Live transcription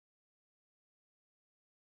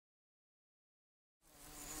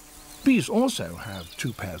Bees also have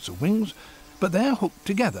two pairs of wings, but they're hooked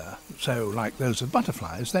together, so like those of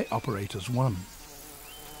butterflies, they operate as one.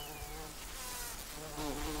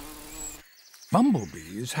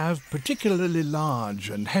 Bumblebees have particularly large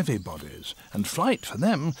and heavy bodies, and flight for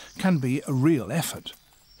them can be a real effort.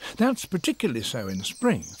 That's particularly so in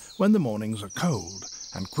spring, when the mornings are cold,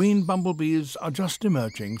 and queen bumblebees are just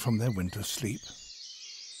emerging from their winter sleep.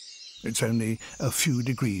 It's only a few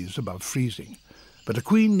degrees above freezing, but a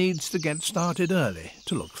queen needs to get started early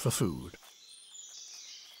to look for food.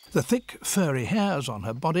 The thick, furry hairs on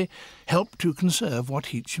her body help to conserve what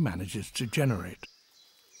heat she manages to generate.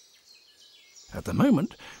 At the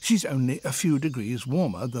moment, she's only a few degrees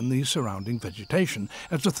warmer than the surrounding vegetation,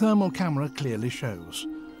 as the thermal camera clearly shows.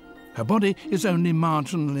 Her body is only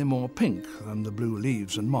marginally more pink than the blue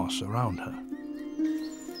leaves and moss around her.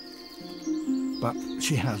 But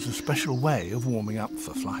she has a special way of warming up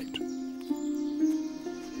for flight.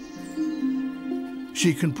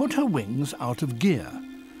 She can put her wings out of gear,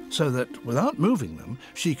 so that, without moving them,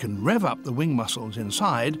 she can rev up the wing muscles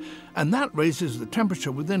inside, and that raises the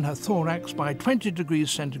temperature within her thorax by 20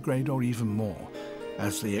 degrees centigrade or even more,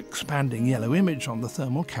 as the expanding yellow image on the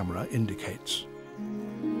thermal camera indicates.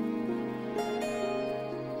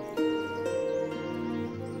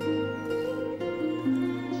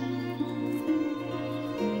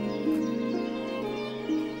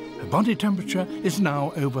 Her body temperature is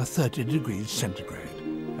now over 30 degrees centigrade.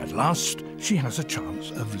 At last, she has a chance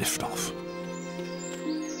of liftoff.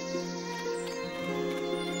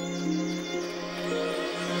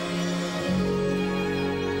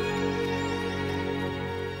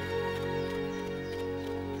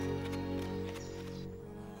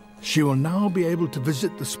 She will now be able to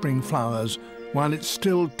visit the spring flowers while it's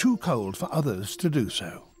still too cold for others to do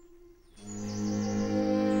so.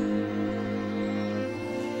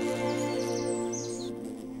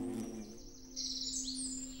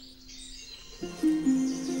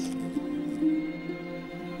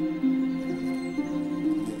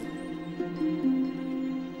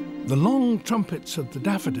 The long trumpets of the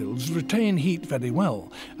daffodils retain heat very well,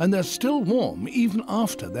 and they're still warm even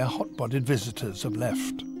after their hot-bodied visitors have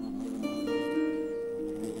left.